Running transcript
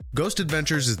Ghost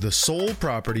Adventures is the sole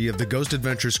property of the Ghost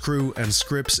Adventures crew and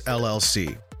Scripps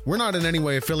LLC. We're not in any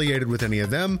way affiliated with any of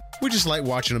them, we just like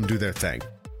watching them do their thing.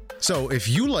 So if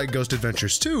you like Ghost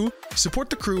Adventures too, support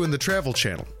the crew and the Travel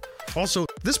Channel. Also,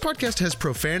 this podcast has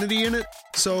profanity in it,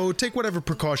 so take whatever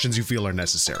precautions you feel are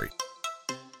necessary.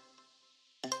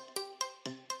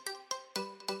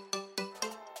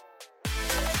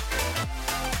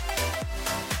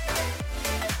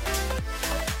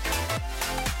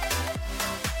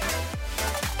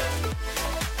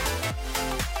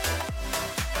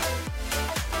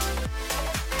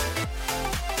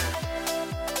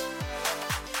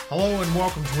 Hello and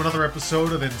welcome to another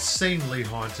episode of Insanely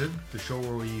Haunted, the show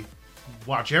where we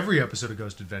watch every episode of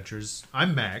Ghost Adventures.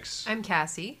 I'm Max. I'm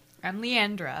Cassie. I'm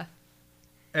Leandra.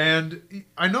 And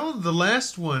I know the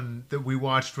last one that we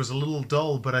watched was a little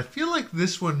dull, but I feel like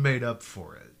this one made up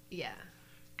for it. Yeah.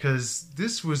 Because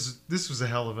this was a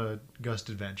hell of a Ghost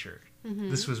Adventure.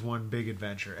 Mm-hmm. This was one big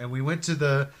adventure. And we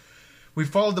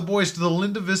followed the boys to the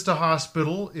Linda Vista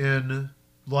Hospital in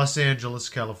Los Angeles,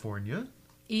 California.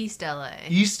 East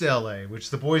LA, which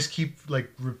the boys keep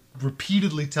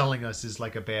repeatedly telling us is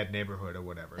like a bad neighborhood or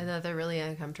whatever. And that they're really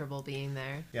uncomfortable being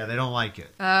there. Yeah, they don't like it.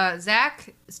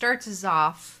 Zach starts us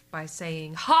off by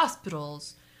saying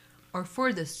hospitals are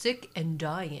for the sick and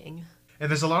dying. And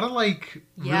there's a lot of really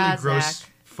gross Zach.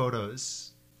 photos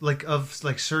of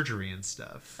surgery and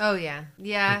stuff. Oh yeah.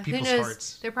 Yeah. Like people's who knows?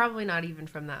 hearts. They're probably not even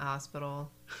from that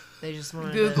hospital. They just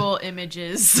wanted Google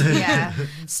images. Yeah.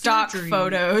 Stock Surgery.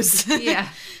 photos. Yeah.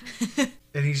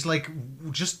 And he's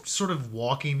just sort of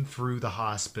walking through the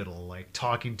hospital,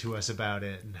 talking to us about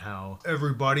it and how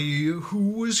everybody who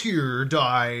was here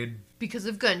died. Because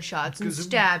of gunshots and Because of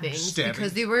stabbings. stabbings.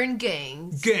 Because they were in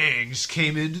gangs. Gangs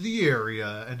came into the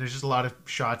area, and there's just a lot of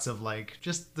shots of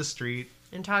just the street.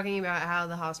 And talking about how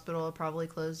the hospital probably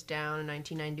closed down in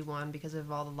 1991 because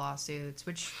of all the lawsuits,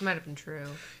 which might have been true.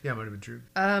 Yeah, it might have been true.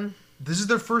 This is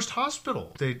their first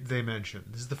hospital. They mentioned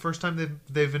this is the first time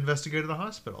they've investigated a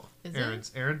hospital.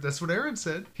 Is Aaron, that's what Aaron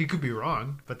said. He could be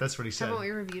wrong, but that's what he said. Haven't we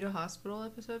reviewed a hospital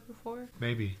episode before?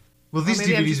 Maybe. Well,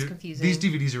 maybe I'm just confusing. these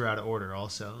DVDs are out of order.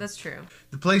 Also, That's true.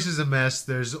 the place is a mess.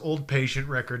 There's old patient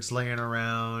records laying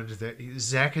around.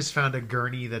 Zach has found a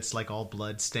gurney that's all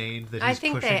blood stained. That I he's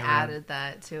think pushing they around. added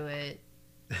that to it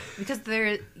because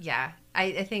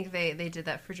I think they did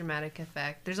that for dramatic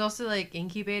effect. There's also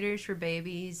incubators for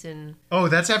babies and Oh,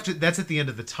 that's at the end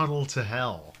of the tunnel to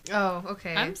hell. oh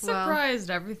okay. I'm surprised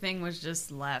everything was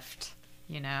just left,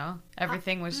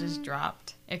 Everything was just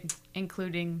dropped,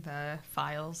 including the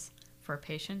files for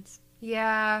patients.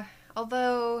 Yeah,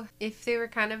 although if they were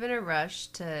kind of in a rush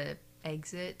to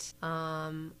exit,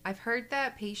 I've heard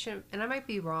that patient, and I might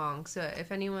be wrong, so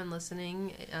if anyone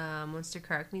listening wants to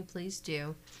correct me, please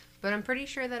do. But I'm pretty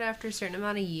sure that after a certain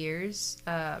amount of years,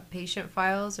 patient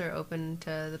files are open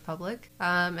to the public.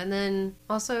 And then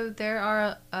also there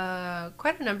are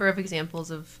quite a number of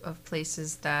examples of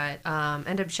places that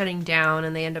end up shutting down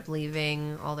and they end up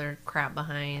leaving all their crap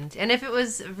behind. And if it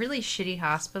was a really shitty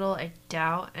hospital, I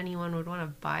doubt anyone would want to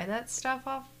buy that stuff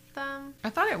off them. I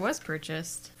thought it was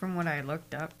purchased from what I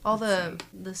looked up. All the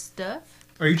stuff?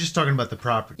 Are you just talking about the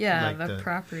property? Yeah, the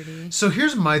property. So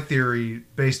here's my theory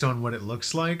based on what it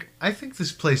looks like. I think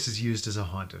this place is used as a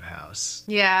haunted house.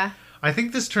 Yeah. I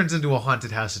think this turns into a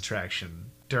haunted house attraction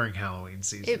during Halloween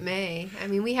season. It may. I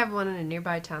mean, we have one in a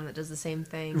nearby town that does the same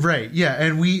thing. Right, yeah,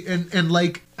 and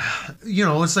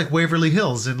it's like Waverly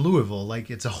Hills in Louisville.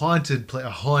 It's a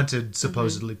haunted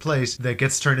supposedly place that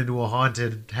gets turned into a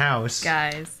haunted house.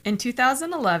 Guys, in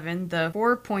 2011, the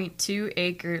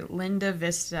 4.2-acre Linda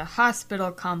Vista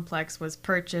Hospital complex was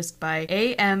purchased by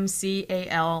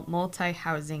AMCAL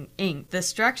Multi-Housing, Inc. The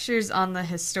structures on the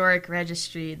historic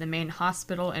registry, the main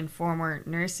hospital and former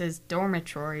nurses'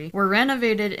 dormitory, were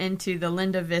renovated into the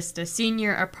Linda Vista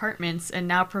Senior Apartments and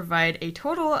now provide a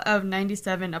total of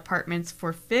 97 apartments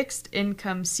for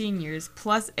fixed-income seniors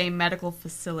plus a medical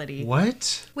facility.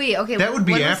 What? Wait, okay. That would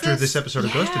be when was after this episode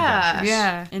of Ghost Adventures.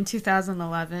 Yeah, in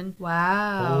 2011.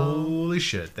 Wow. Holy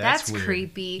shit, that's weird.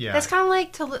 Creepy. Yeah. That's kind of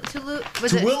like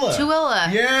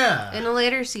Tooele. Yeah. In a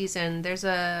later season, there's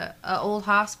a old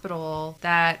hospital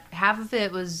that half of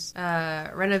it was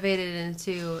renovated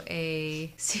into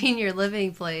a senior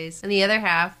living place, and the other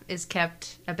half is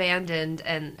kept abandoned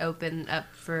and open up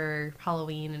for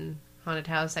Halloween and haunted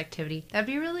house activity. That'd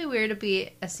be really weird to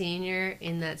be a senior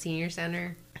in that senior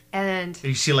center. And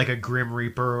you see a Grim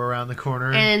Reaper around the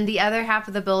corner. And the other half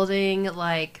of the building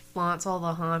flaunts all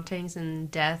the hauntings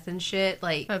and death and shit.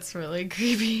 That's really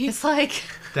creepy. It's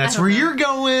that's where you're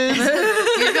going.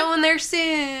 You're going there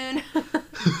soon.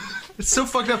 It's so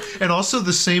fucked up. And also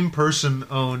the same person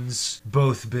owns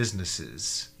both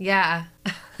businesses. Yeah.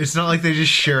 It's not like they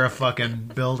just share a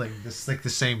fucking building. It's like the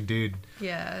same dude.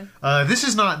 Yeah. This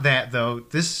is not that though.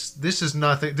 This is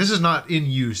nothing. This is not in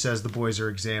use as the boys are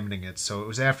examining it. So it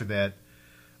was after that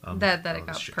that it this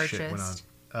got shit went purchased.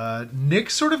 on. Nick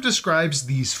sort of describes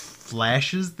these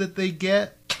flashes that they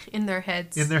get In their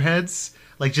heads.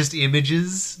 like just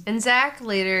images. And Zach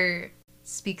later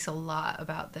speaks a lot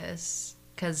about this.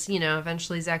 Because,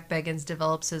 eventually Zach Bagans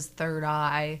develops his third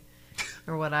eye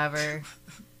or whatever.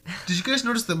 Did you guys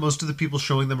notice that most of the people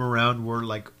showing them around were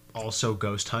like also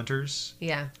ghost hunters?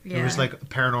 Yeah. It was like a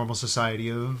Paranormal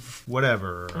Society of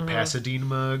whatever, or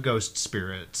Pasadena Ghost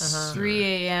Spirits. 3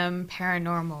 a.m.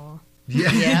 paranormal.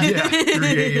 Yeah, Yeah.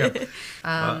 3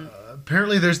 a.m.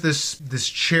 Apparently there's this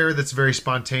chair that's very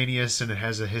spontaneous and it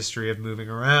has a history of moving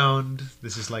around.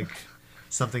 This is like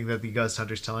something that the ghost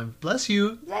hunters tell him, bless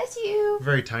you. Bless you.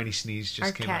 Very tiny sneeze just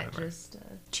Our came cat out of her. just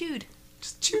chewed.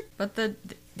 Just choo. But they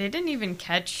didn't even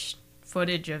catch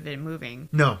footage of it moving.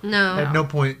 No. No. At no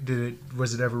point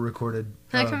was it ever recorded.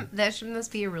 That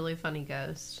must be a really funny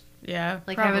ghost. Yeah,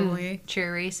 Like probably. having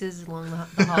chair races along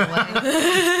the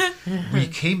hallway. We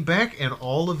came back and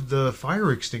all of the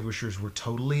fire extinguishers were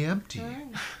totally empty.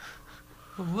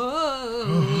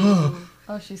 Whoa.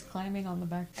 Oh, she's climbing on the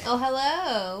back. Oh,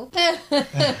 hello.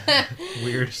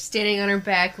 Weird. Standing on her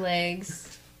back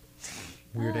legs.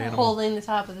 Weird animal. Holding the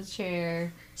top of the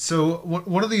chair. So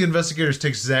one of the investigators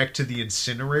takes Zach to the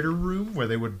incinerator room where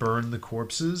they would burn the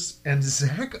corpses, and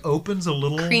Zach opens a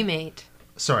little Cremate.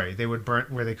 Sorry, they would burn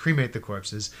where they cremate the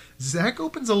corpses. Zach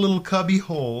opens a little cubby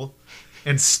hole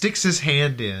and sticks his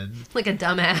hand in, Like a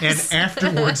dumbass. and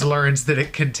afterwards learns that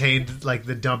it contained like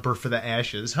the dumper for the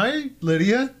ashes. Hi,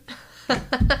 Lydia.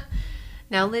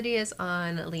 Now Lydia's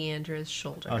on Leandra's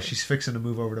shoulder. Oh, she's fixing to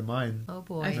move over to mine. Oh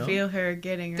boy. I feel her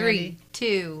getting 3, ready.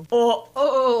 2.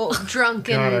 Oh, Drunk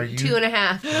God, are in you-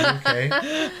 2.5.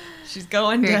 Okay. she's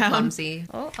going Very down. clumsy.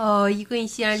 Oh, you can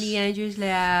sit on Leandra's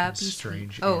lap.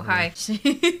 Strange. Oh, animal. hi.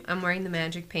 I'm wearing the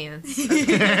magic pants.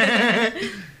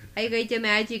 I got the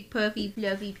magic puffy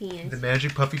fluffy pants. The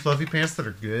magic puffy fluffy pants that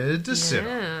are good to sit on.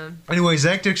 Yeah. Anyway,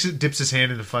 Zach dips his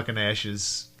hand into fucking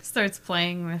ashes. Starts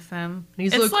playing with them.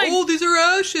 He's It's like, oh, these are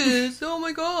ashes. Oh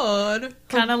my god.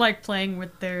 kind of like playing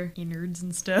with their innards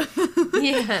and stuff.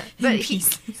 Yeah. But he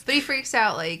Pieces. freaks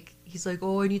out like, he's like,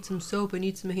 oh, I need some soap. I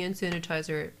need some hand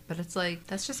sanitizer. But it's like,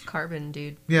 that's just carbon,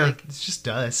 dude. Yeah, Like, it's just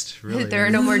dust, really. there are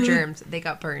no more germs. They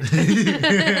got burned.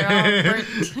 They're all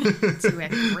burnt to a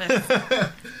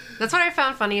crisp. That's what I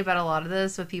found funny about a lot of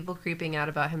this, with people creeping out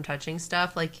about him touching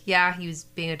stuff. Like, yeah, he was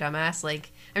being a dumbass.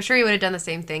 Like, I'm sure he would have done the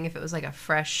same thing if it was like a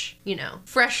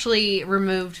freshly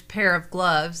removed pair of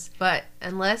gloves. But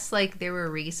unless like they were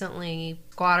recently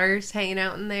squatters hanging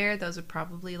out in there, those would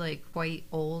probably like quite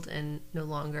old and no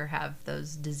longer have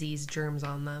those disease germs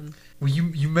on them. Well,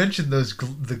 you mentioned those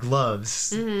the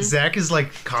gloves. Mm-hmm. Zach is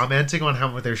like commenting on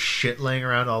how there's shit laying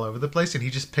around all over the place, and he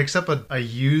just picks up a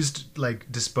used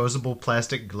like disposable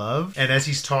plastic glove. And as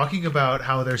he's talking about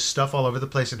how there's stuff all over the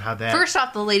place and how that First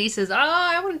off, the lady says, "Oh,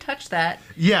 I wouldn't touch that."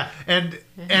 yeah, and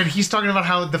he's talking about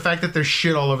how the fact that there's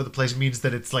shit all over the place means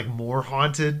that it's like more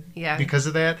haunted Yeah. because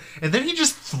of that. And then he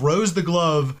just throws the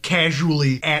glove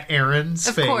casually at Aaron's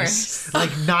Of face. course.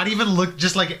 Like not even look,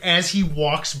 just like as he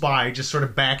walks by, just sort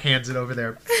of backhands it over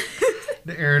there.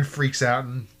 Aaron freaks out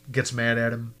and gets mad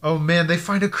at him. Oh man, they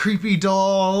find a creepy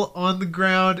doll on the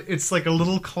ground. It's like a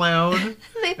little clown.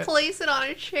 They place it on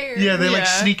a chair. Yeah, they like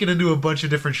Yeah. sneak it into a bunch of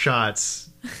different shots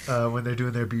when they're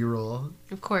doing their B-roll.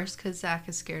 Of course, because Zach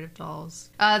is scared of dolls.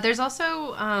 There's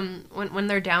also when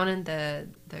they're down in the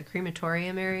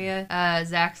crematorium area,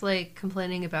 Zach's like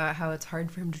complaining about how it's hard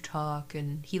for him to talk,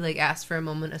 and he like asks for a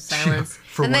moment of silence.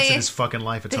 For and once in his fucking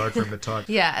life, it's hard for him to talk.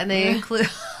 yeah, and they include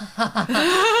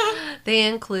they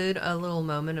include a little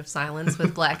moment of silence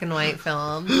with black and white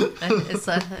film. And it's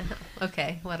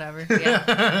okay, whatever.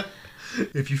 Yeah.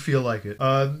 If you feel like it.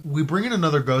 We bring in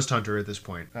another ghost hunter at this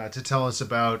point to tell us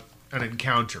about an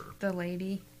encounter. The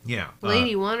lady. Yeah.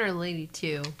 Lady 1 or Lady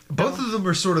 2? Both of them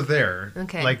are sort of there.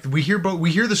 Okay. Like we hear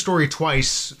the story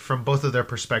twice from both of their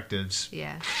perspectives,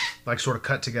 Yeah. like sort of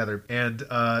cut together. And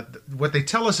what they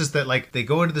tell us is that like they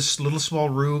go into this little small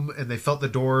room and they felt the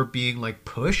door being like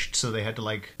pushed, so they had to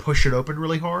like push it open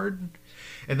really hard.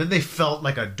 And then they felt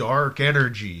like a dark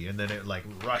energy, and then it like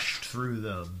rushed through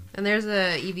them. And there's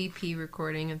a EVP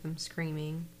recording of them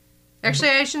screaming. Actually,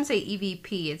 I shouldn't say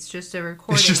EVP. It's just a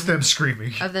recording It's just them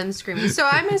screaming. of them screaming. So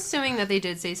I'm assuming that they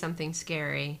did say something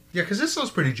scary. Yeah, because this sounds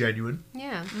pretty genuine.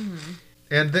 Yeah.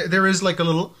 And there is like a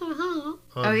little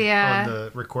on, Oh, yeah. on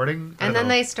the recording. I And don't then know.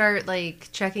 they start like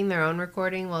checking their own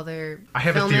recording while they're I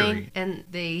have a filming, theory. and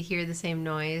they hear the same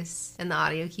noise, and the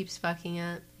audio keeps fucking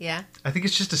up. Yeah, I think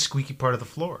it's just a squeaky part of the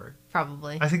floor.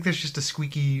 probably. I think there's just a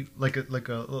squeaky, like a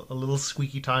little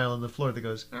squeaky tile on the floor that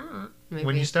goes when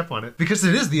Maybe. you step on it, because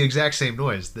it is the exact same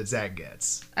noise that Zach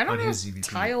gets. I don't on know his if EVP.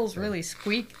 tiles really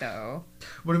squeak though.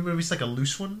 What if it's like a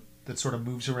loose one that sort of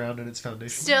moves around in its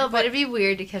foundation? Still, but it'd be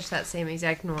weird to catch that same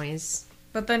exact noise.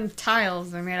 But then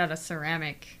tiles, they're made out of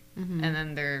ceramic, Mm-hmm. and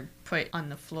then they're put on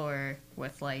the floor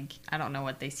with like I don't know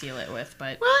what they seal it with,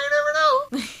 but Well, you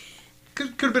never know.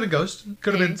 Could have been a ghost.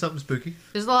 Could have been Maybe. something spooky.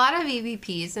 There's a lot of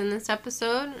EVPs in this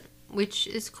episode, which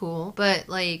is cool. But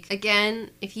like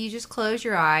again, if you just close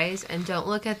your eyes and don't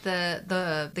look at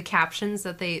the captions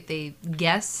that they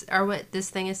guess are what this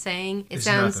thing is saying, it It's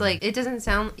sounds nothing. like it doesn't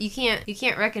sound. You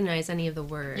can't recognize any of the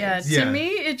words. yeah, Yeah. to me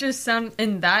it just sounded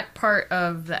in that part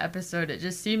of the episode it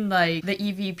just seemed like the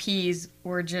EVPs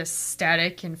were just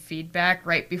static and feedback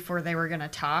right before they were gonna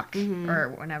talk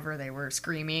or whenever they were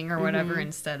screaming or whatever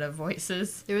instead of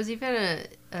voices. There was even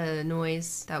a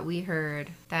noise that we heard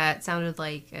that sounded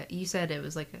like you said it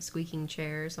was like a squeaking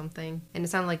chair or something, and it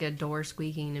sounded like a door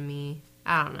squeaking to me.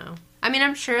 I don't know. I mean,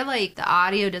 I'm sure like the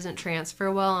audio doesn't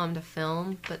transfer well onto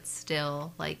film, but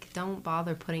still, like, don't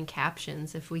bother putting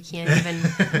captions if we can't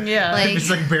even. Yeah. Like-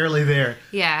 It's like barely there.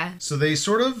 Yeah, So they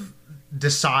sort of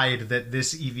decide that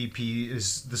this EVP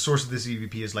is the source of this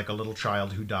EVP is like a little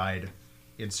child who died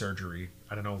in surgery.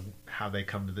 I don't know how they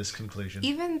come to this conclusion.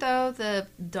 even though the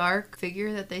dark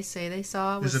figure that they say they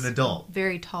saw was Is an adult.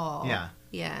 very tall. Yeah.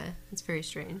 Yeah, it's very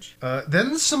strange.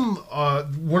 Then some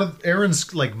one of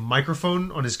Aaron's like microphone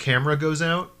on his camera goes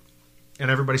out, and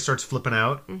everybody starts flipping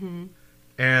out. Mm-hmm.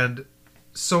 And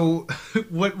so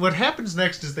what happens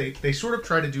next is they sort of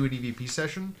try to do an EVP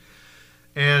session,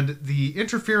 and the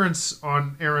interference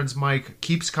on Aaron's mic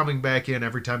keeps coming back in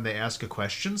every time they ask a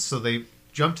question. So they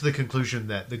jump to the conclusion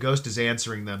that the ghost is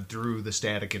answering them through the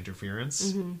static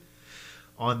interference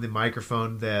on the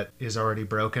microphone that is already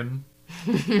broken.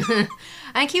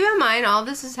 And keep in mind, all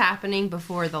this is happening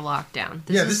before the lockdown.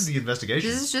 This is the investigation.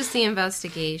 This is just the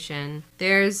investigation.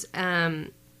 There's a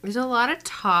lot of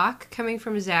talk coming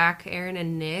from Zach, Aaron,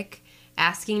 and Nick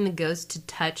asking the ghost to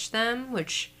touch them,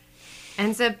 which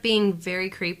ends up being very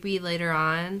creepy later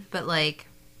on. But like,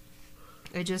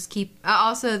 I just keep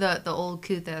also the old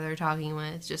coot that they're talking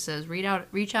with just says, reach out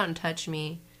and touch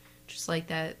me," just like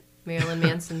that Marilyn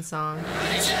Manson song.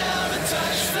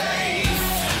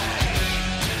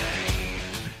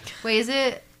 Wait,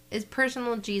 is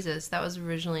Personal Jesus? That was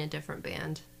originally a different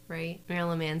band, right?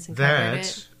 Marilyn Manson covered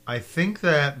it. I think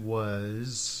that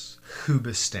was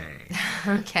Hoobastank.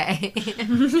 Okay.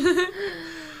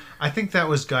 I think that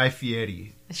was Guy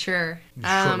Fieri. Sure.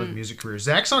 Short-lived music career.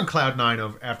 Zach's on cloud nine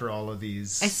after all of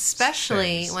these.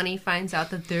 Especially things. when he finds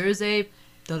out that there's a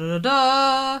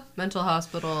mental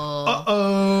hospital.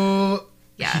 Uh-oh.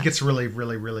 Yeah. He gets really,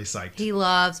 really, really psyched. He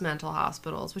loves mental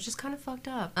hospitals, which is kind of fucked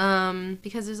up.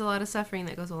 Because there's a lot of suffering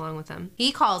that goes along with them.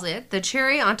 He calls it the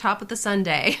cherry on top of the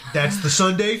sundae. That's the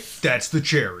Sunday. That's the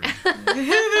cherry.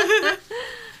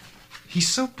 He's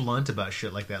so blunt about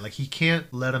shit like that. Like, he can't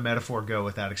let a metaphor go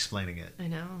without explaining it. I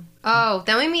know. Oh,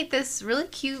 then we meet this really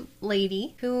cute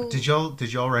lady who... Did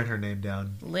y'all write her name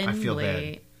down? I feel bad.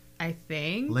 Lindley, I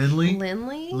think. Lindley?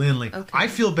 Lindley? Lindley. Okay. I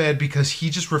feel bad because he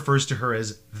just refers to her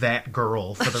as that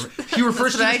girl. He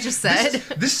refers That's to what I this- just said.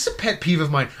 This is a pet peeve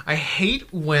of mine. I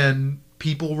hate when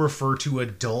people refer to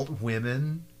adult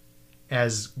women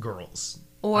as girls.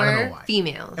 I don't know Or why.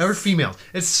 females. Or females.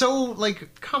 It's so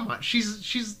like, come on.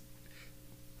 She's.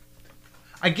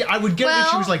 I would get it if she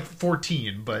Well- was like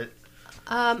 14, but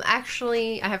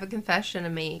Actually, I have a confession to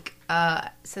make.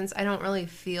 Since I don't really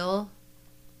feel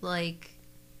like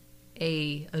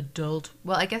a adult.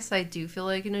 Well, I guess I do feel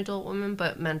like an adult woman,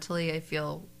 but mentally I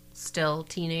feel still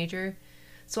teenager.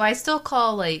 So I still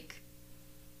call like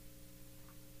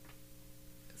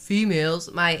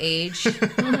females my age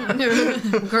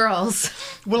girls.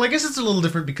 well, I guess it's a little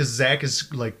different because Zach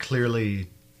is like clearly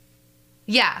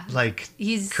Yeah, like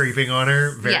he's creeping on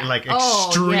her, very Yeah. like Oh,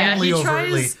 extremely he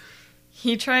overtly.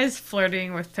 He tries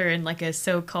flirting with her in like a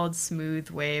so-called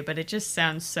smooth way, but it just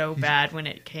sounds so bad when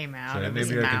it came out of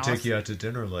his mouth. out to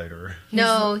dinner later.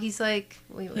 No, he's like.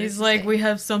 Wait, what He's does he like, say? we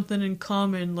have something in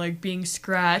common, like being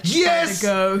scratched Yes! by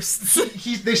the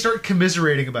ghosts. They start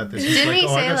commiserating about this. He's Didn't like, he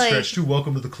 "Oh, I say, got like- scratched too.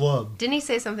 Welcome to the club." Didn't he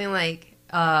say something like,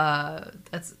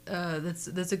 That's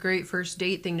a great first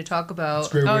date thing to talk about. It's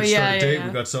a great way to yeah, start a date. yeah.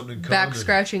 We got something in Back common.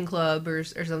 scratching club or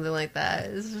something like that.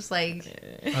 It's just like,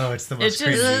 Oh, it's the It's most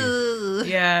just- cringy. ugh.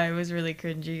 Yeah, it was really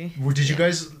cringy. Well, did you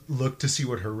guys look to see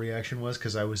what her reaction was?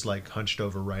 Because I was like hunched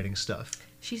over writing stuff.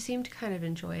 She seemed to kind of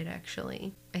enjoy it,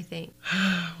 actually. I think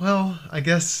Well, I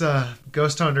guess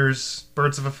ghost hunters,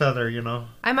 birds of a feather, you know.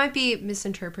 I might be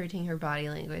misinterpreting her body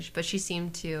language, but she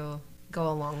seemed to go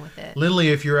along with it. Lindley,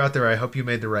 if you're out there, I hope you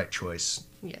made the right choice.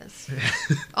 Yes.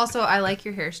 Also, I like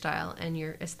your hairstyle and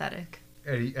your aesthetic.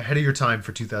 Ahead of your time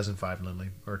for 2005, Lindley,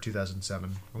 or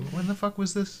 2007. When the fuck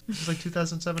was this? This was like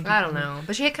 2007. I don't know,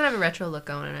 but she had kind of a retro look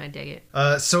going, and I dig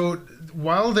it. So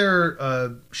while they're,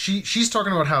 she's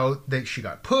talking about how she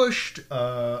got pushed.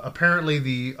 Apparently,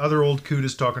 the other old coot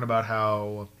is talking about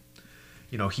how,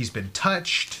 you know, he's been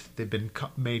touched. They've been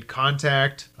made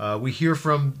contact. We hear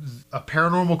from a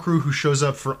paranormal crew who shows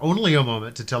up for only a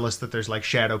moment to tell us that there's like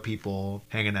shadow people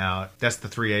hanging out. That's the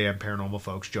 3 a.m. paranormal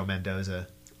folks, Joe Mendoza.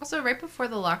 Also, right before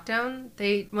the lockdown,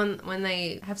 when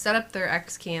they have set up their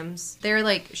X cams, they're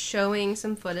like showing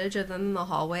some footage of them in the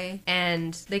hallway,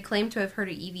 and they claim to have heard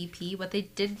an EVP. What they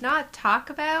did not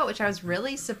talk about, which I was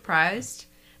really surprised,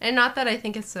 and not that I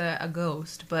think it's a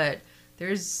ghost, but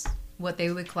there's what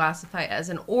they would classify as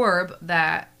an orb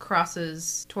that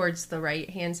crosses towards the right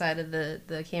hand side of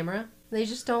the camera. They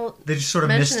just don't. They just sort of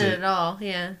mention missed it it. at all.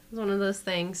 Yeah, it was one of those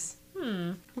things.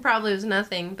 Probably was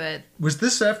nothing, but Was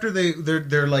this after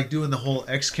they're like doing the whole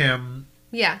XCam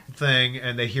yeah. thing,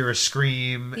 and they hear a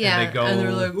scream, Yeah, and they go, and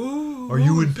they're like, "Ooh, "Are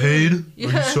you in pain? Are you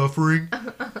Yeah. suffering?"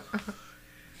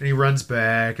 And he runs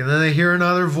back, and then they hear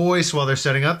another voice while they're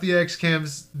setting up the X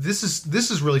cams. This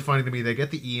is really funny to me. They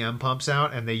get the EM pumps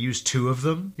out, and they use 2 of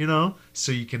them, you know,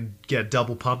 so you can get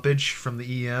double pumpage from the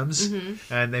EMs.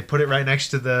 Mm-hmm. And they put it right next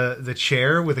to the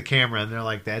chair with a camera, and they're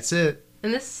like, "That's it."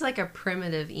 And this is like a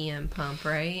primitive EM pump,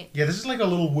 right? Yeah, this is like a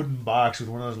little wooden box with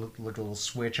one of those like a little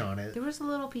switch on it. There was a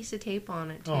little piece of tape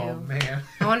on it too. Oh man!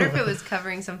 I wonder if it was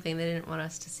covering something they didn't want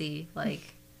us to see.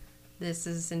 Like, this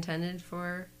is intended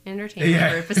for entertainment Yeah.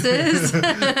 purposes.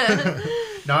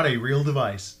 Not a real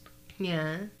device.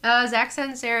 Yeah. Zach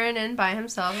sends Aaron in by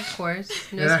himself, of course.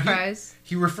 No Yeah, surprise.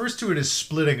 He refers to it as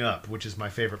splitting up, which is my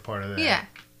favorite part of that. Yeah.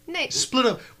 Nice. Split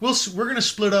up. We're gonna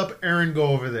split up. Aaron, go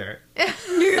over there.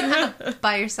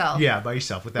 By yourself. Yeah, by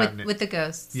yourself without With the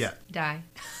ghosts. Yeah. Die.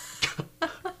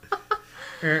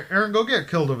 Aaron, go get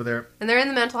killed over there. And they're in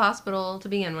the mental hospital to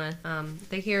begin with.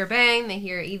 They hear a bang. They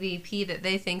hear EVP that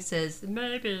they think says,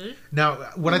 maybe. Now,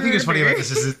 what I think is funny about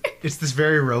this is it's this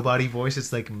very robot-y voice.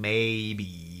 It's like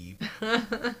maybe.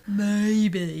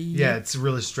 Maybe. Yeah, it's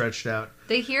really stretched out.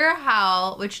 They hear a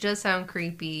howl, which does sound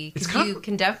creepy. It's Because kind you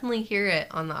can definitely hear it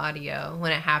on the audio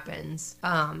when it happens.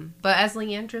 But as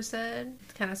Leandra said,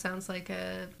 it kind of sounds like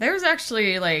a... There was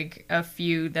actually like a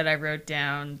few that I wrote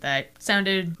down that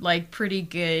sounded like pretty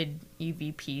good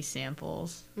EVP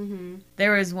samples. Mm-hmm.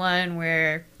 There was one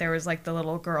where there was like the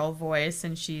little girl voice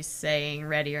and she's saying,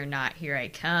 "Ready or not, here I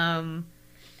come."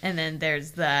 And then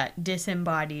there's that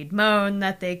disembodied moan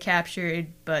that they captured,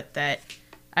 but that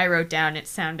I wrote down, it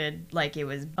sounded like it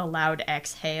was a loud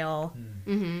exhale.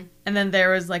 Mm-hmm. And then there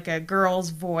was like a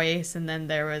girl's voice, and then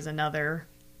there was another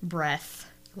breath.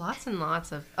 Lots and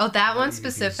lots of... Oh, that one EVPs,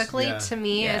 specifically, yeah. to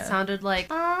me, Yeah. it sounded like...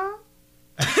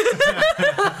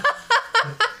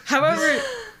 However,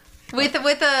 with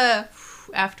a...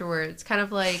 afterwards. Kind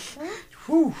of like...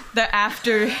 Whew. the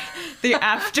after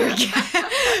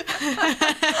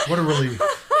What a relief.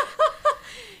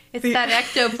 It's that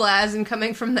ectoplasm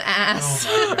coming from the ass.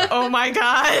 Oh my Oh my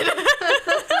god.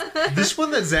 God. This one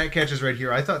that Zach catches right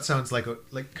here, I thought sounds like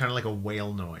kind of like a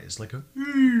whale noise, like a.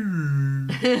 You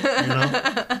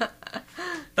know?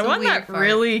 The a one weird that fart.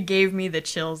 really gave me the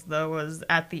chills, though, was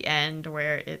at the end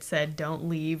where it said, "Don't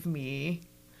leave me."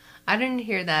 I didn't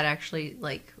hear that actually,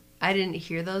 like... I didn't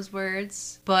hear those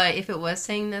words, but if it was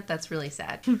saying that, that's really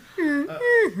sad. So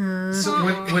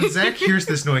when Zach hears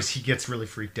this noise, he gets really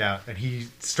freaked out, and he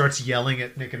starts yelling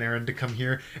at Nick and Aaron to come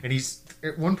here. And he's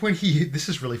at one point this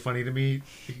is really funny to me.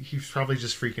 He's probably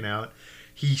just freaking out.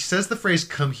 He says the phrase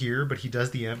 "come here," but he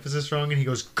does the emphasis wrong, and he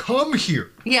goes "come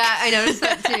here." Yeah, I noticed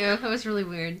that too. It was really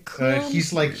weird.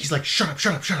 He's like shut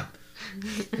up,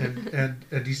 and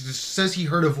he just says he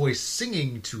heard a voice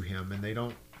singing to him, and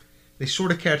they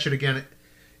sort of catch it again.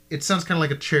 it sounds kind of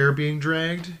like a chair being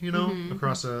dragged, you know,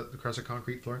 across a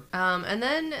concrete floor. And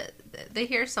then they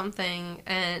hear something,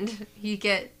 and you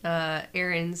get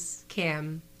Aaron's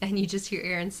cam, and you just hear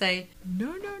Aaron say,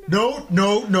 "No, no, no,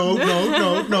 No, no, no,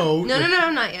 no, no, no, no,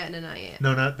 not yet, no, not yet."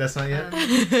 No, that's not yet.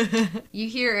 You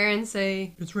hear Aaron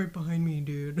say, "It's right behind me,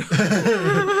 dude."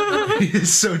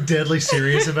 He's so deadly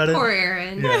serious about it. Poor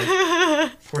Aaron. Yeah.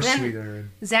 Poor Then- sweet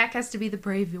Aaron. Zach has to be the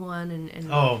brave one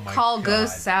and Oh my call God.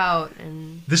 ghosts out,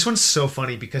 and This one's so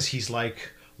funny because he's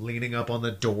like leaning up on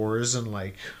the doors and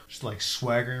like just like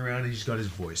swaggering around. He's got his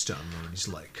voice down low and he's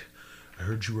like, "I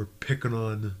heard you were picking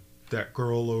on that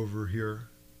girl over here.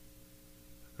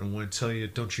 I want to tell you,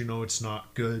 don't you know it's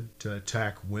not good to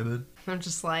attack women? I'm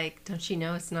just like, don't you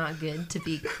know it's not good to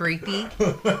be creepy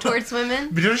towards women?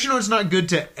 But don't you know it's not good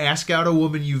to ask out a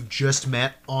woman you've just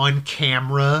met on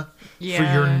camera for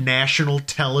Yeah. your national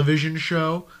television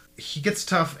show?" He gets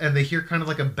tough and they hear kind of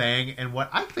like a bang and what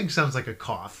I think sounds like a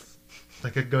cough.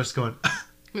 Like a ghost going,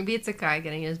 Maybe it's a guy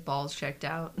getting his balls checked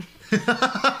out.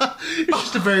 it's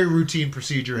just a very routine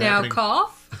procedure Now happening.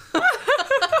 cough.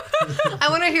 I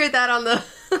want to hear that on the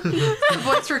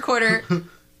voice recorder.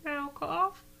 Now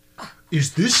cough.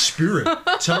 Is this spirit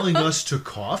telling us to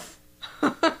cough?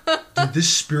 Did this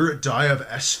spirit die of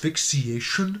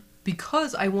asphyxiation?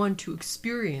 Because I want to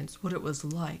experience what it was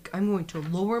like, I'm going to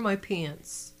lower my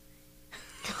pants.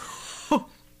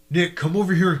 Nick, come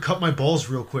over here and cut my balls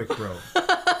real quick, bro.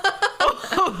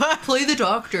 Play the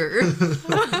doctor.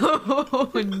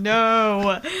 Oh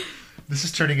no. This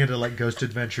is turning into like Ghost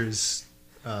Adventures,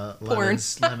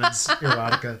 lemons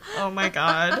erotica. Oh my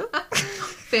god.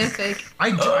 Fanfic.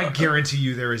 I guarantee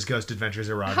you there is Ghost Adventures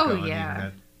erotica Oh, on the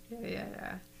yeah. internet.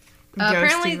 Yeah. Ghost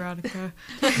Apparently-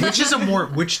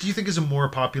 erotica. Which do you think is a more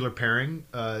popular pairing?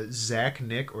 Zach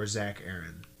Nick or Zach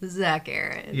Aaron? Zach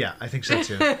Aaron. Yeah, I think so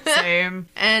too. Same.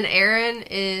 And Aaron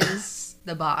is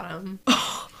the bottom.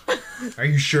 Are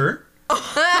you sure?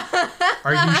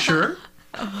 Are you sure?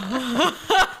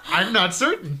 I'm not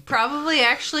certain. Probably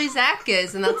actually Zach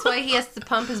is, and that's why he has to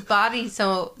pump his body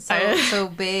so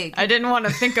big. I didn't want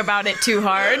to think about it too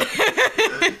hard.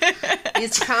 He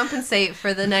has to compensate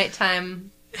for the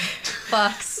nighttime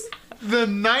fucks. The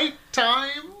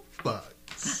nighttime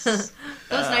bugs. Those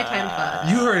nighttime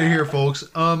fucks. You heard it here, folks.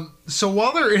 So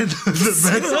while they're in the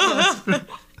mental hospital,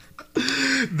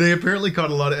 they apparently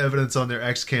caught a lot of evidence on their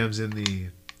X-cams in the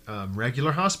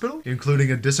regular hospital,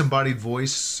 including a disembodied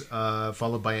voice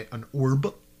followed by an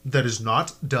orb that is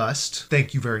not dust.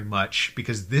 Thank you very much,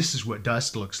 because this is what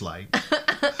dust looks like.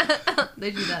 They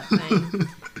do that thing.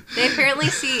 They apparently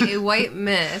see a white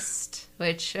mist,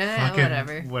 which,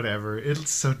 Fucking whatever. It's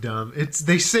so dumb.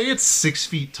 They say it's 6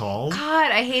 feet tall.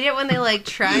 God, I hate it when they like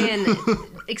try and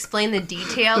explain the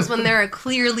details when there are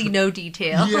clearly no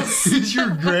details. Yes,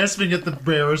 you're grasping at the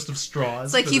barest of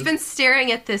straws. It's like you've been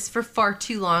staring at this for far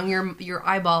too long. Your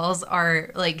eyeballs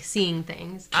are like seeing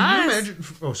things. Can you imagine?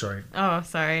 Oh, sorry. Oh,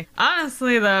 sorry.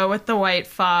 Honestly, though, with the white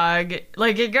fog,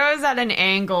 like, it goes at an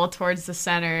angle towards the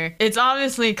center. It's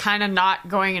obviously kind of not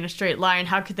going in a straight line.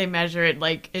 How could they measure it?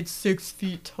 Like, it's 6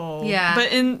 feet tall. Yeah.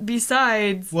 But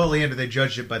besides, Well, Leander, they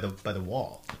judged it by the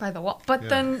wall. by the wall. But Yeah.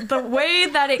 then the way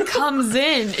that it comes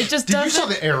in, it just Did you doesn't. saw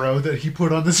the arrow that he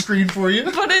put on the screen for you?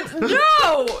 But it's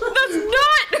no, that's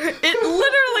not. It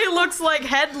literally looks like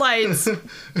headlights It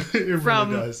really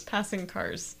from does. passing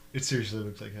cars. It seriously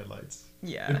looks like headlights.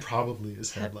 Yeah. It probably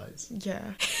is headlights. Yeah.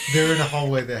 They're in a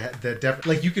hallway that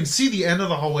definitely, like, you can see the end of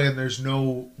the hallway and there's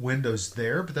no windows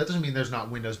there, but that doesn't mean there's not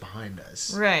windows behind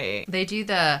us. Right. They do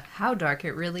the how dark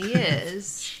it really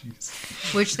is,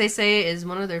 Jeez. which they say is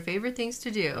one of their favorite things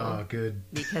to do Oh, good.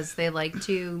 because they like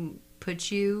to put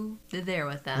you there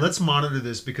with them. Let's monitor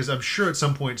this because I'm sure at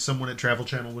some point someone at Travel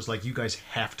Channel was like, "You guys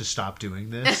have to stop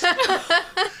doing this,"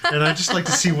 and I'd just like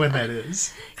to see when that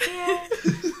is.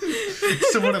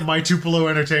 Someone at My Tupelo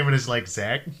Entertainment is like,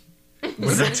 "Zach,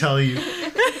 what did I tell you?"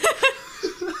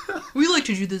 We like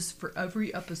to do this for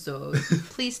every episode.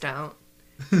 Please don't.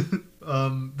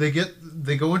 They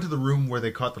go into the room where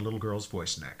they caught the little girl's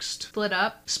voice next. Split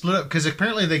up. Split up because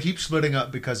apparently they keep splitting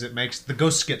up because it makes the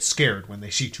ghosts get scared when they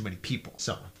see too many people.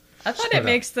 So I thought split it up.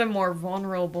 makes them more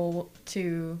vulnerable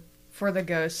for the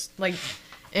ghost. Like,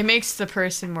 it makes the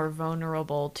person more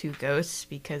vulnerable to ghosts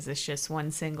because it's just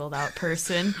one singled out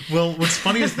person. Well, what's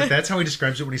funny is that's how he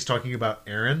describes it when he's talking about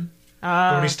Aaron.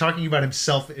 But when he's talking about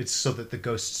himself, it's so that the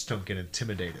ghosts don't get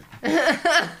intimidated.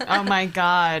 Oh my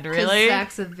god, 'Cause really?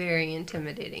 Zach's a very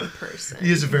intimidating person.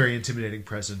 He is a very intimidating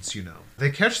presence, you know.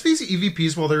 They catch these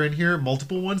EVPs while they're in here,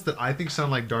 multiple ones that I think sound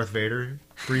like Darth Vader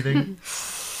breathing.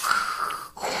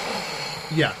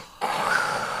 Yeah.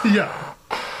 Yeah.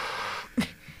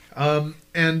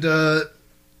 And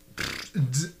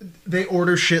they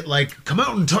order shit like, come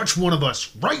out and touch one of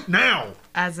us right now.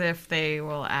 As if they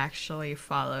will actually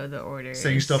follow the orders.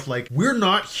 Saying stuff like, we're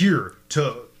not here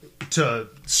to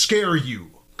scare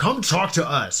you. Come talk to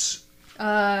us.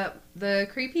 The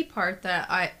creepy part that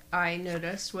I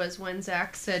noticed was when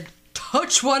Zach said,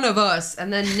 touch one of us.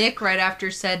 And then Nick right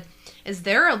after said, is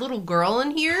there a little girl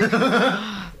in here?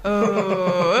 Oh.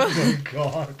 Oh my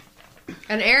god.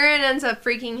 And Aaron ends up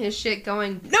freaking his shit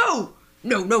going, no!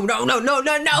 No.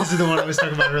 This is the one I was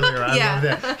talking about earlier. I Yeah.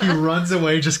 love that. He runs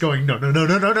away just going, no.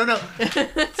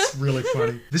 It's really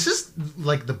funny. This is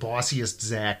like the bossiest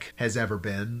Zach has ever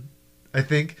been, I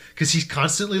think. Because he's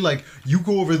constantly like, you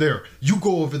go over there. You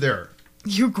go over there.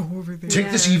 You go over there.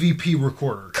 Take this EVP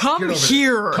recorder. Come Get over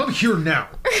here. there. Come here now.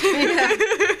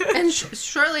 And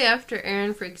shortly after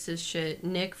Aaron freaks his shit,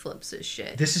 Nick flips his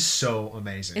shit. This is so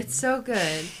amazing. It's so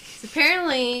good. So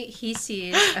apparently, he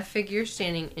sees a figure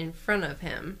standing in front of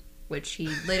him, which he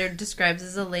later describes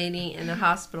as a lady in a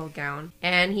hospital gown.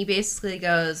 And he basically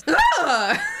goes,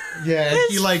 ah! Yeah,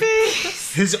 he like,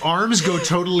 his arms go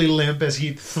totally limp as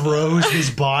he throws his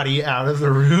body out of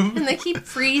the room. And they keep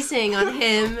freezing on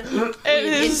him in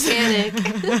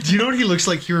panic. Do you know what he looks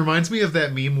like? He reminds me of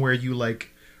that meme where you like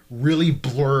really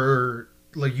blur,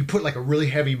 like you put like a really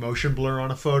heavy motion blur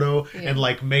on a photo and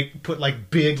like put like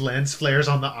big lens flares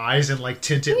on the eyes and like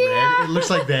tint it red. It looks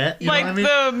like that. You Like know what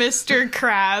I mean? the Mr.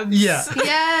 Krabs. Yeah.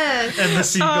 Yes. And the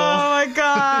seagull. Oh my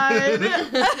god.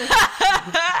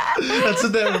 That's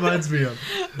what that reminds me of.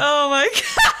 Oh my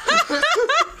god.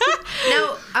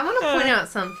 Now, I want to point out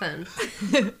something.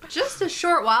 Just a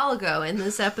short while ago in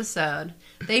this episode,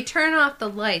 they turn off the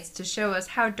lights to show us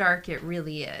how dark it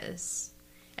really is.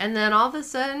 And then all of a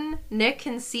sudden, Nick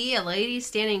can see a lady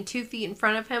standing 2 feet in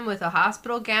front of him with a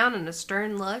hospital gown and a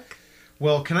stern look.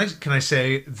 Well, can I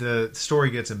say the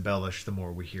story gets embellished the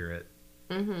more we hear it.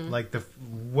 Mm-hmm. Like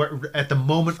at the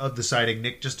moment of the sighting,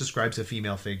 Nick just describes a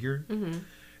female figure. Mm-hmm.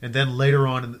 And then later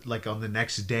on, like on the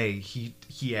next day,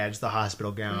 he adds the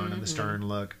hospital gown and the stern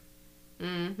look.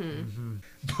 Mm-hmm.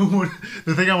 But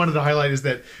the thing I wanted to highlight is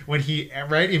that when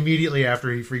right immediately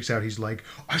after he freaks out, he's like,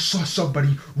 I saw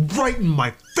somebody right in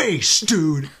my face,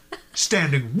 dude.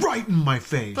 Standing right in my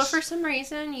face. But for some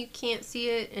reason, you can't see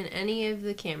it in any of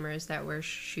the cameras that were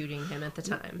shooting him at the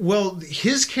time. Well,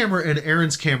 his camera and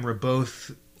Aaron's camera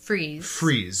both freeze.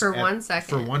 For 1 second.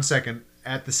 For 1 second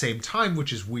at the same time,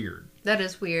 which is weird. That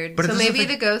is weird. But so maybe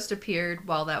the ghost appeared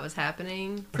while that was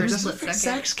happening. But For it a doesn't split affect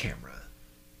second. Zach's camera.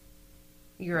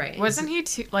 You're right. Wasn't he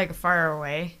too, like far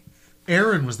away?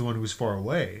 Aaron was the one who was far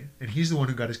away, and he's the one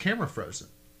who got his camera frozen.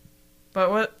 But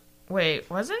what? Wait,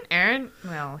 wasn't Aaron?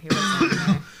 Well, he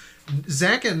wasn't.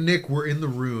 Zach and Nick were in the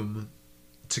room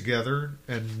together,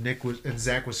 and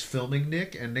Zach was filming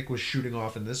Nick, and Nick was shooting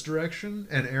off in this direction,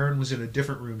 and Aaron was in a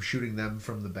different room shooting them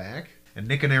from the back. And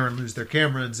Nick and Aaron lose their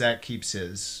camera, and Zach keeps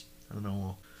his. I don't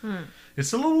know.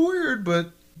 It's a little weird,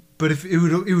 but if it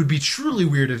would be truly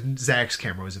weird if Zach's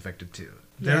camera was affected too.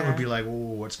 Then it would be like, whoa,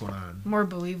 what's going on? More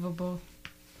believable.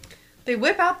 They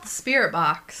whip out the spirit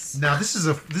box. Now this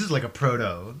is like a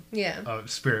proto Yeah.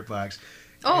 spirit box.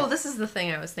 Oh, this is the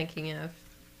thing I was thinking of.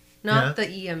 Not the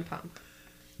EM pump.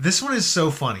 This one is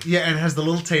so funny. Yeah, and it has the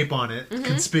little tape on it,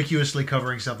 conspicuously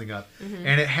covering something up.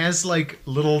 And it has like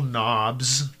little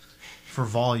knobs for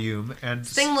volume. And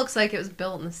This thing looks like it was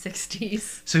built in the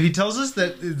 60s. so he tells us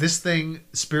that this thing,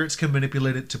 spirits can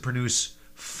manipulate it to produce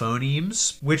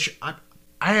phonemes, which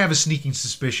I have a sneaking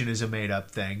suspicion is a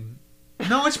made-up thing.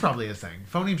 No, it's probably a thing.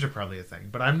 Phonemes are probably a thing,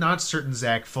 but I'm not certain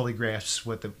Zach fully grasps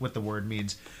what the word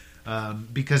means,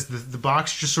 because the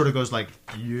box just sort of goes like,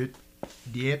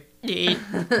 yep,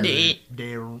 and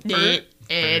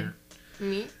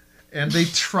they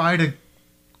try to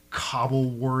cobble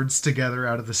words together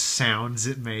out of the sounds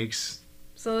it makes.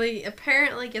 So they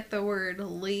apparently get the word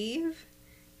leave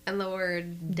and the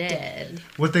word dead.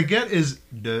 What they get is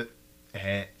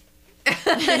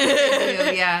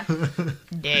Yeah.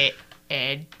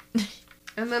 Dead.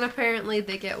 And then apparently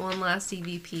they get one last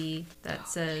EVP that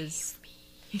says,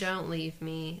 don't leave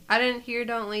me. I didn't hear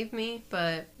don't leave me,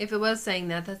 but if it was saying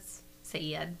that, that's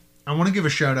sad. I want to give a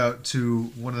shout out to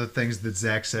one of the things that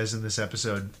Zach says in this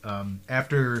episode.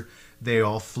 After they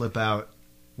all flip out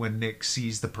when Nick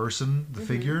sees the person, the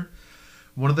figure,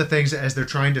 one of the things as they're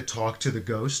trying to talk to the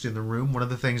ghost in the room, one of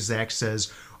the things Zach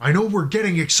says, I know we're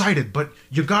getting excited, but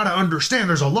you gotta understand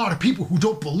there's a lot of people who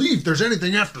don't believe there's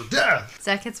anything after death.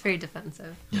 Zach gets very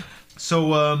defensive.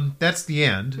 So that's the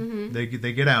end. They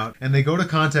get out, and they go to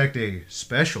contact a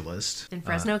specialist. In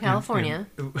Fresno, California.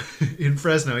 In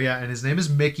Fresno, yeah, and his name is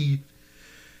Mickey.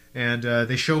 And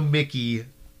they show Mickey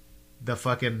the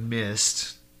fucking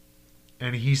mist.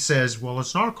 And he says, well,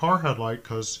 it's not a car headlight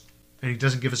because... And he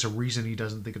doesn't give us a reason he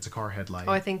doesn't think it's a car headlight.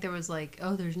 Oh, I think there was like,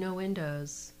 oh, there's no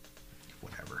windows.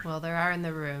 Whatever. Well, there are in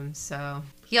the room, so...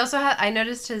 He also had... I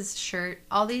noticed his shirt.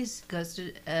 All these Ghost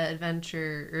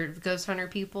Adventure... Or Ghost Hunter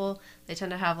people, they tend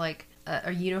to have like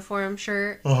a uniform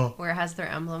shirt where it has their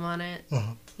emblem on it.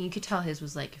 You could tell his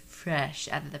was like fresh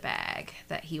out of the bag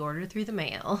that he ordered through the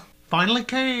mail. Finally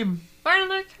came.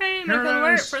 Finally came. Here I can it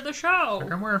wear it is. for the show. I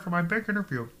can wear it for my big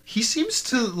interview. He seems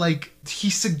to, like... He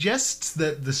suggests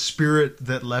that the spirit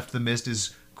that left the mist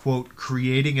is, quote,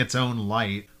 creating its own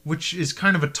light, which is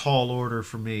kind of a tall order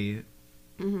for me.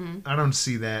 Mm-hmm. I don't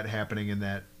see that happening in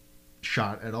that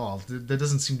shot at all. There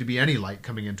doesn't seem to be any light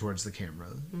coming in towards the camera.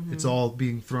 Mm-hmm. It's all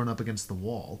being thrown up against the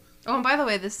wall. Oh, and by the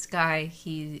way, this guy,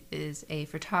 he is a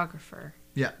photographer.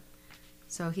 Yeah.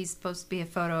 So he's supposed to be a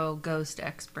photo ghost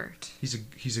expert.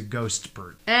 He's a ghost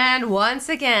bird. And once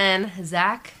again,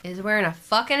 Zach is wearing a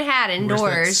fucking hat indoors.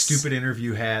 Where's that stupid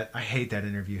interview hat? I hate that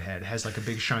interview hat. It has like a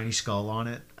big shiny skull on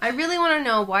it. I really want to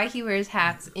know why he wears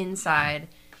hats inside.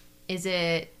 Is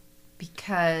it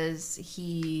because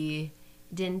he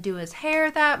didn't do his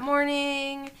hair that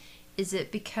morning? Is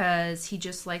it because he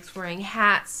just likes wearing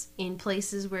hats in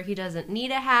places where he doesn't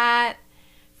need a hat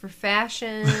for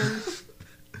fashion?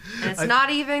 And it's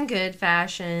not even good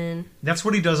fashion. That's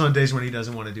what he does on days when he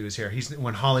doesn't want to do his hair.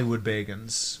 When Hollywood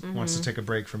Bagans wants to take a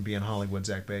break from being Hollywood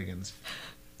Zach Bagans.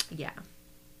 Yeah.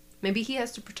 Maybe he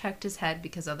has to protect his head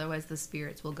because otherwise the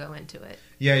spirits will go into it.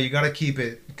 Yeah, you got to keep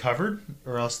it covered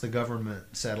or else the government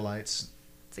satellites,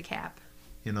 It's a cap.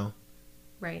 you know.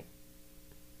 Right.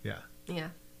 Yeah. Yeah.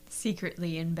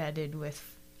 Secretly embedded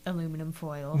with aluminum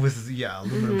foil. With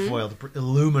aluminum foil,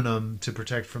 aluminum to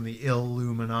protect from the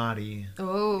Illuminati.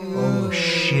 Oh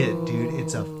shit, dude!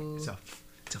 It's a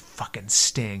fucking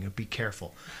sting. Be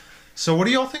careful. So, what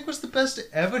do y'all think was the best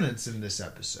evidence in this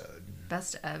episode?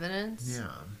 Best evidence?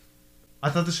 Yeah, I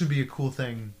thought this would be a cool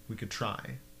thing we could try.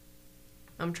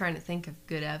 I'm trying to think of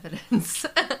good evidence.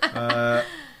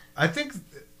 I think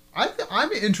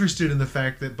I'm interested in the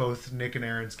fact that both Nick and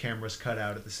Aaron's cameras cut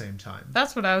out at the same time.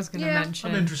 That's what I was going to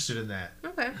mention. I'm interested in that.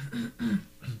 Okay.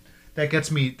 That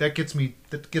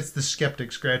gets the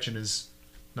skeptic scratching his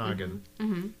noggin.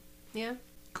 Mm-hmm. Yeah.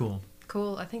 Cool.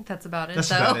 Cool. I think that's about it.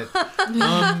 That's about it.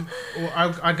 Well,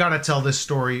 I gotta tell this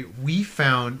story. We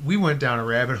went down a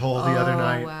rabbit hole the other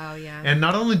night. Oh wow! Yeah. And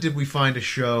not only did we find a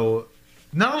show,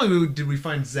 not only did we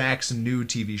find Zach's new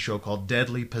TV show called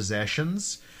Deadly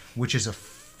Possessions, which is a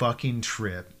fucking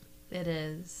trip. It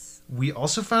is. We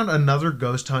also found another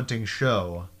ghost hunting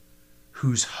show,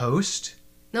 whose host.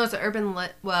 No, it's an urban.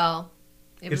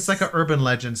 It's like an urban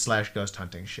legend / ghost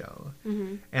hunting show,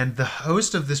 and the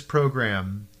host of this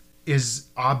program is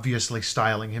obviously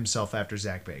styling himself after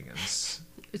Zach Bagans.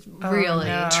 It's really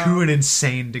no. To an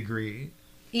insane degree.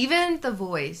 Even the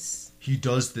voice. He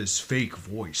does this fake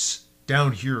voice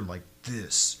down here like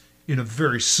this in a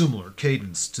very similar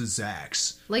cadence to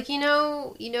Zach's. Like, you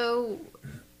know,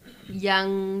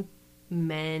 young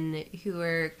men who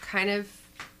are kind of,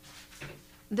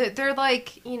 they're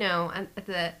like, at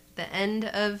the end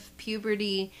of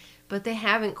puberty, but they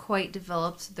haven't quite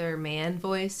developed their man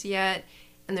voice yet,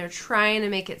 and they're trying to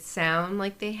make it sound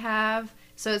like they have.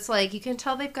 So it's like, you can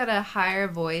tell they've got a higher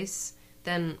voice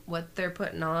than what they're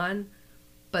putting on,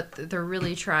 but they're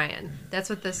really trying. That's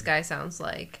what this guy sounds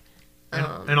like.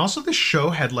 And also the show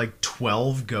had like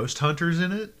 12 ghost hunters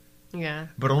in it, Yeah.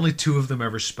 but only 2 of them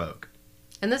ever spoke.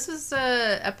 And this was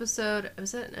a episode,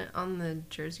 was it on the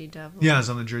Jersey Devil? Yeah, it was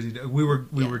on the Jersey Devil. We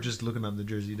were just looking on the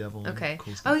Jersey Devil. and Okay.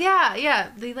 Cool stuff. Oh,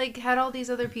 yeah. They, like, had all these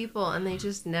other people, and they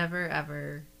just never,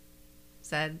 ever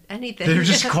said anything. They were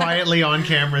just quietly on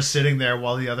camera sitting there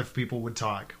while the other people would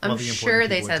talk. I'm while the sure important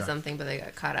they people would said talk. something, but they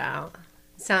got cut out.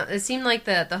 It seemed like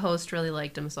the host really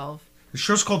liked himself. The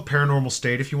show's called Paranormal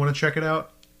State if you want to check it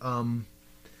out.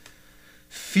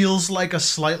 Feels like a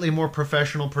slightly more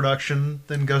professional production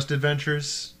than Ghost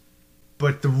Adventures.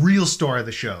 But the real star of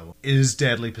the show is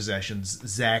Deadly Possessions,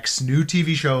 Zach's new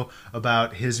TV show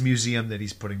about his museum that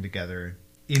he's putting together,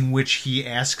 in which he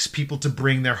asks people to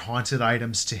bring their haunted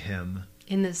items to him.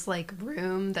 In this, like,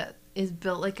 room that is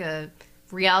built like a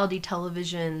reality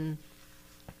television,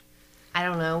 I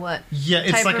don't know what. Yeah,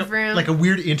 it's type like of room. like a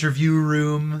weird interview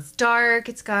room. It's dark.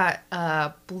 It's got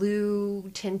blue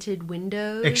tinted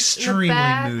windows. Extremely in the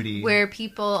back, moody. Where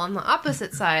people on the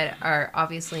opposite side are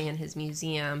obviously in his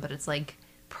museum, but it's like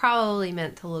probably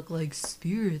meant to look like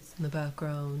spirits in the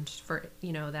background for,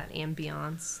 that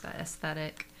ambiance, that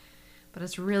aesthetic. But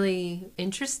it's really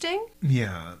interesting.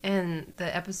 Yeah. And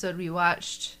the episode we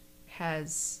watched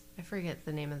has I forget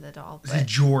the name of the doll, Is it but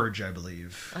George, I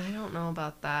believe? I don't know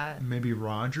about that. Maybe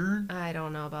Roger? I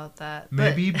don't know about that.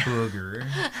 Maybe Booger.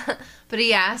 But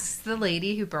he asks the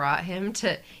lady who brought him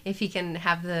if he can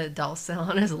have the doll sit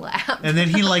on his lap. And then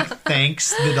he like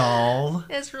thanks the doll.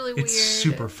 It's really weird. It's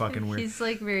super fucking weird. He's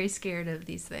like very scared of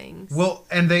these things. Well,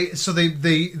 and they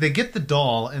get the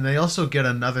doll, and they also get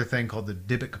another thing called the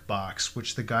Dybbuk box,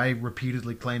 which the guy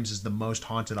repeatedly claims is the most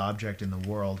haunted object in the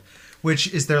world.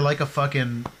 Which is there like a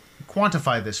fucking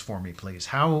quantify this for me, please?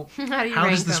 How How do you how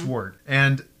rank does this them? work?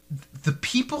 And the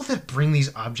people that bring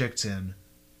these objects in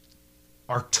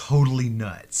are totally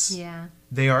nuts. Yeah.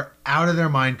 They are out of their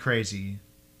mind crazy,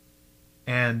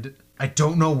 and I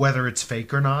don't know whether it's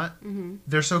fake or not. Mm-hmm.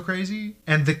 They're so crazy.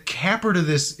 And the capper to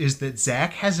this is that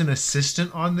Zach has an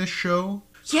assistant on this show.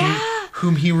 Yeah.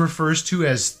 Whom he refers to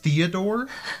as Theodore.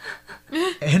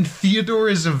 And Theodore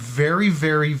is a very,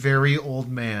 very, very old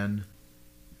man.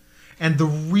 And the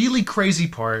really crazy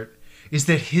part is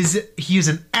that he is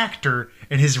an actor,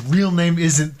 and his real name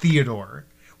isn't Theodore.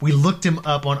 We looked him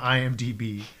up on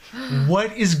IMDb.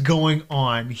 What is going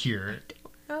on here?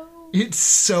 Oh. It's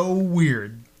so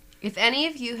weird. If any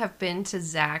of you have been to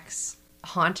Zach's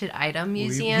haunted item We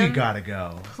museum, gotta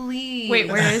go. please. Wait,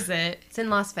 where is it? It's in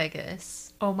Las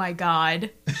Vegas. Oh my god.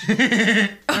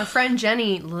 Our friend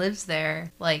Jenny lives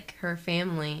there, like her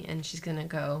family, and she's gonna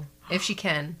go if she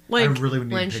can. Like, I really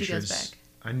need when she pictures. goes back.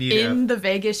 I need in the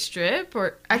Vegas Strip?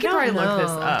 Or I could don't probably look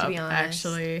this know, to up, be honest.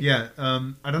 actually. Yeah,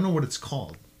 I don't know what it's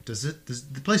called.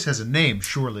 The place has a name,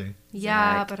 surely.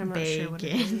 Yeah, Zach but I'm not sure what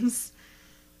it is.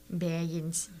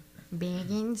 Baggins.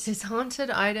 Baggins? His haunted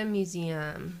item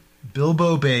museum.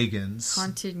 Bilbo Baggins.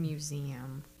 Haunted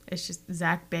Museum. It's just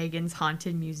Zach Bagans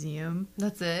Haunted Museum.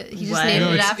 That's it. He just What? named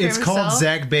No, it it's, after it's himself. called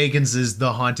Zach Bagans'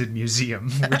 The Haunted Museum,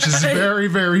 which is very,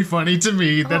 very funny to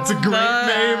me. That's a great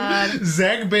God. name.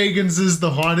 Zach Bagans' The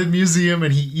Haunted Museum,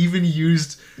 and he even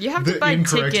used You have the to buy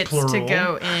incorrect tickets plural. to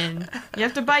go in. You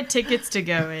have to buy tickets to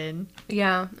go in.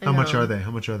 Yeah. I How much know. are they?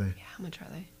 How much are they? Yeah, how much are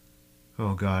they?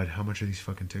 Oh, God. How much are these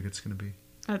fucking tickets going to be?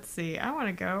 Let's see. I want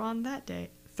to go on that day.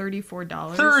 $34.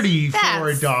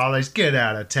 $34. Get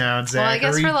out of town, Well, I Zachary.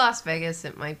 guess for Las Vegas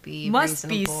it might be Must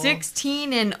be reasonable.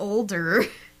 16 and older.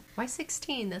 Why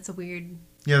 16? That's a weird.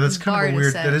 Yeah, that's kind bar of a to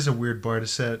weird. set. That is a weird bar to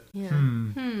set. Yeah.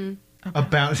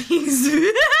 About.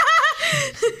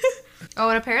 Oh,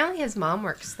 and apparently his mom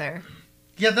works there.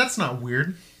 Yeah, that's not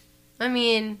weird. I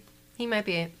mean, he might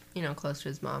be, close to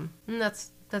his mom. And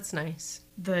that's nice.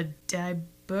 The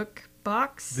Dybbuk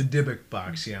box? The Dybbuk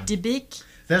box, yeah. Dybbuk?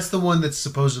 That's the one that's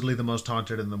supposedly the most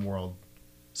haunted in the world.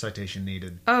 Citation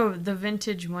needed. Oh, the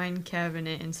vintage wine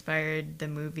cabinet inspired the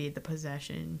movie The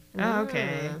Possession. Oh,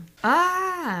 okay.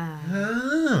 Ah.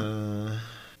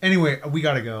 Anyway, we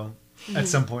gotta go. At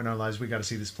some point in our lives, we gotta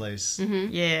see this place.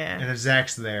 Yeah. And if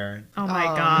Zach's there, Oh my Oh.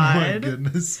 my god.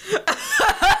 goodness.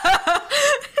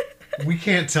 We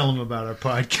can't tell him about our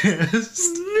podcast.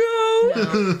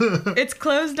 No. It's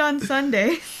closed on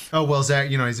Sunday. Oh, well, Zach,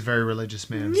 he's a very religious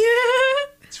man. Yeah.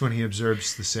 It's when he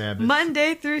observes the Sabbath.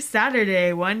 Monday through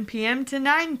Saturday, 1 p.m. to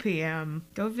 9 p.m.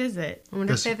 Go visit. I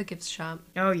wonder Does- if they have a gift shop.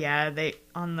 Oh yeah, they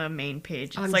on the main page.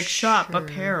 It's I'm like shop sure.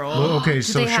 apparel. Well, okay, Do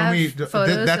so they show have me.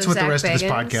 photos That's of what the Zach rest of this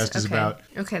Bagans? podcast is Okay. about.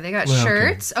 Okay, they got Well, okay.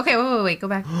 shirts. Okay, wait, go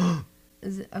back.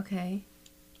 Is it okay?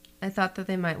 I thought that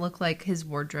they might look like his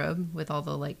wardrobe with all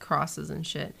the like crosses and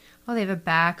shit. Oh, they have a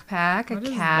backpack, What a is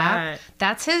cap.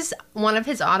 that? That's one of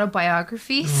his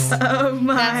autobiographies. Oh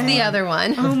my. That's the other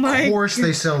one. Oh Of my. course,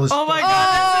 they sell this. Oh my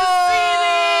god.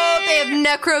 Oh, they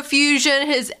have Necrofusion,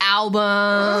 his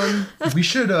album. We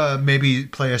should maybe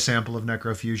play a sample of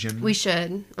Necrofusion. We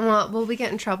should. Well, will we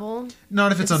get in trouble?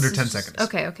 Not if it's under 10 seconds.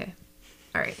 Okay.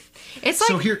 All right. It's like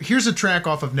So here's a track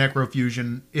off of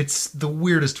Necrofusion. It's the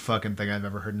weirdest fucking thing I've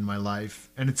ever heard in my life,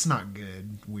 and it's not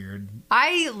good. Weird.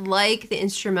 I like the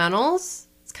instrumentals.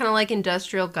 It's kind of like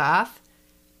industrial goth,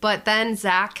 but then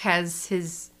Zach has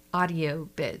his audio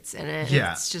bits in it.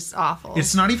 Yeah. It's just awful.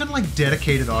 It's not even like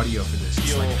dedicated audio for this.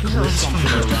 It's like Feel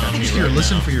something around me here. right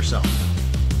Listen now. for yourself.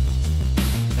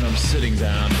 And I'm sitting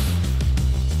down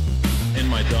in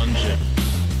my dungeon.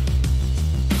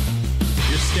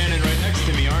 You're standing right next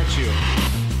to me, aren't you?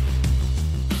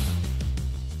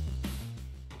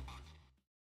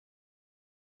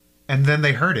 And then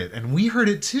they heard it, and we heard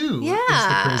it too.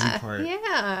 yeah. Is the crazy part.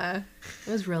 Yeah.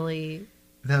 It was really,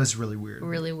 That was really weird.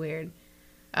 really weird.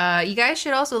 You guys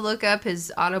should also look up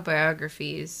his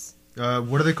autobiographies.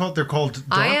 What are they called? They're called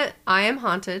Dark. I Am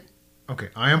Haunted, Okay,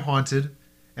 I Am Haunted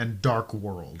and Dark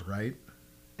World, right?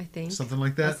 I think. Something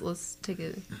like that. Let's take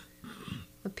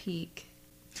a peek.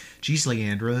 Geez,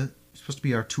 Leandra, you're supposed to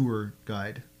be our tour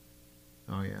guide.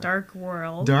 Oh yeah. Dark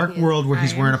World. Dark Yeah. World, where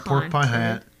he's I wearing a am pork pie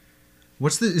haunted. hat.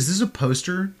 Is this a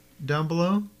poster down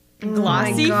below?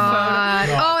 Glossy photo. God.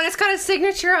 Oh, and it's got a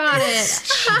signature on it.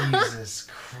 Jesus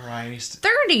Christ.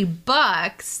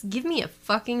 $30. Give me a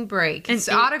fucking break. An It's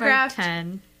 8 by autographed.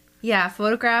 10 Yeah,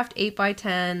 photographed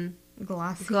 8x10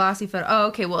 glossy. glossy photo. Oh,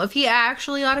 okay. Well, if he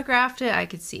actually autographed it, I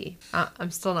could see. I'm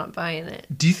still not buying it.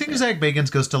 Do you think Zach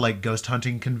Bagans goes to like ghost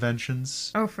hunting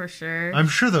conventions? Oh, for sure. I'm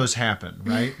sure those happen,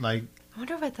 right? Like I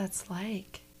wonder what that's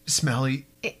like. smelly.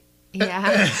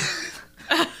 Yeah.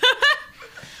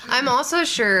 I'm also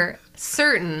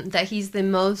certain that he's the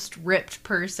most ripped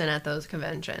person at those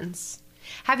conventions.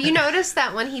 Have you noticed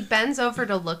that when he bends over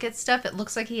to look at stuff, it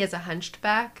looks like he has a hunched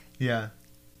back? Yeah.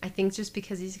 I think just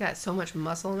because he's got so much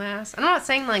muscle mass. I'm not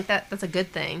saying like that's a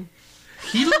good thing.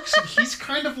 He's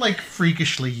kind of like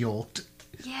freakishly yoked.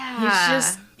 Yeah.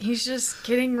 He's just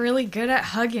getting really good at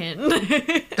hugging.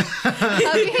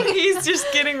 Hugging. He's just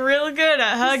getting real good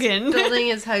at hugging. Building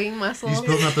his hugging muscles. He's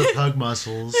building up those hug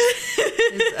muscles.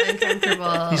 It's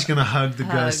uncomfortable. He's gonna hug the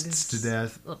Hugs. ghosts to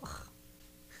death. Ugh.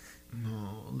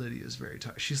 Oh, Lydia's very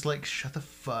tired. She's like, shut the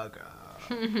fuck up.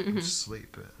 I'm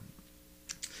sleeping.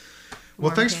 Well,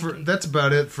 Warm thanks pancake. that's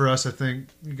about it for us, I think.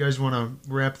 You guys want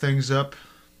to wrap things up?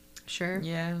 Sure.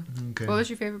 Yeah. Okay. What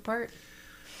was your favorite part?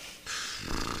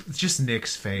 It's just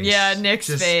Nick's face. Yeah, Nick's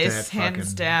Just face, that hands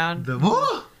fucking- down.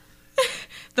 The,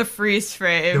 The freeze the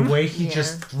frame. way he Yeah.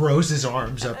 just throws his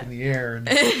arms up in the air. And,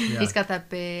 yeah. He's got that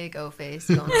big O face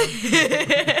going on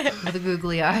with the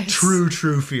googly eyes. True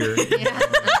fear.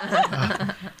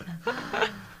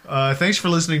 Thanks for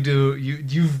listening to you.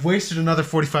 You've wasted another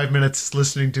 45 minutes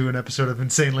listening to an episode of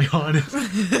Insanely Haunted.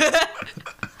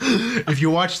 If you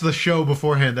watch the show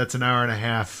beforehand, that's an hour and a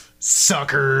half.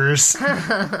 Suckers.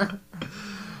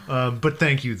 But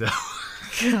thank you, though.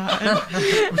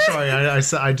 I'm sorry,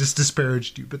 I just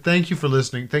disparaged you. But thank you for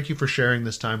listening. Thank you for sharing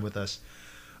this time with us.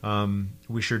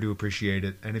 We sure do appreciate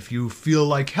it. And if you feel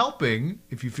like helping,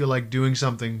 if you feel like doing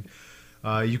something,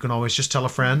 you can always just tell a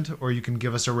friend, or you can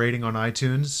give us a rating on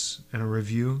iTunes and a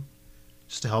review,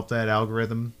 just to help that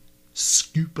algorithm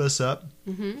scoop us up.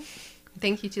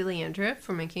 Thank you to Leandra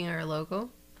for making our logo.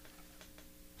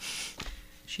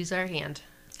 She's our hand.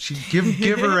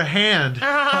 Give her a hand.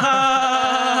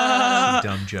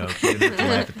 Dumb joke. You didn't have to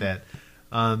laugh at that.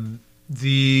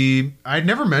 I'd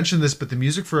never mentioned this, but the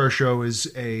music for our show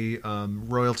is a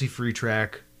royalty-free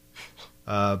track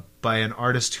by an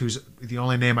artist whose the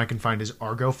only name I can find is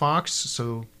Argo Fox.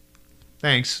 So,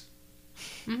 thanks.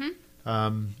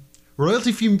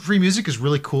 Royalty-free music is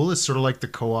really cool. It's sort of like the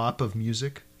co-op of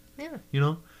music. Yeah. You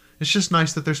know, it's just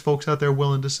nice that there's folks out there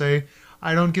willing to say,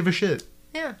 "I don't give a shit.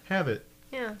 Yeah. Have it."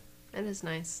 Yeah. It is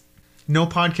nice. No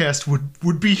podcast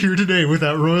would be here today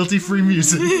without royalty-free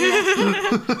music.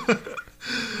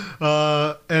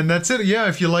 And that's it. Yeah,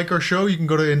 if you like our show, you can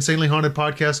go to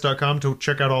insanelyhauntedpodcast.com to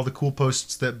check out all the cool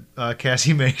posts that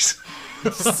Cassie makes.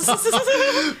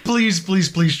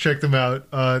 Please check them out.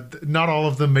 Not all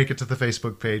of them make it to the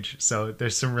Facebook page, so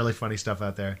there's some really funny stuff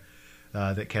out there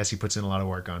that Cassie puts in a lot of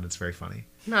work on. It's very funny.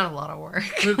 Not a lot of work.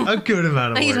 A good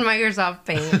amount I of use work. Microsoft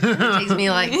Paint. It takes me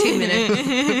like 2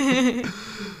 minutes.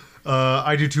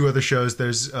 I do 2 other shows.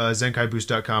 There's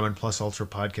ZenkaiBoost.com and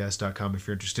PlusUltraPodcast.com if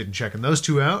you're interested in checking those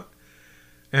 2 out.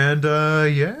 And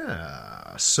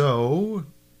yeah, so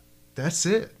that's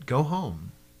it. Go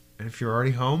home. And if you're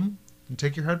already home, then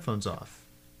take your headphones off.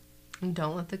 And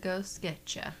don't let the ghosts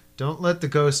get you. Don't let the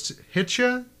ghost hit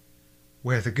you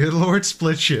where the good Lord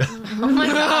split you. Oh my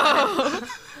god.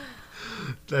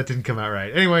 That didn't come out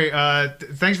right. Anyway,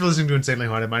 thanks for listening to Insanely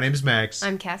Haunted. My name is Max.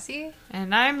 I'm Cassie.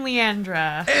 And I'm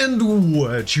Leandra. And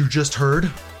what you just heard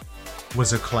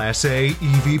was a Class A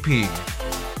EVP.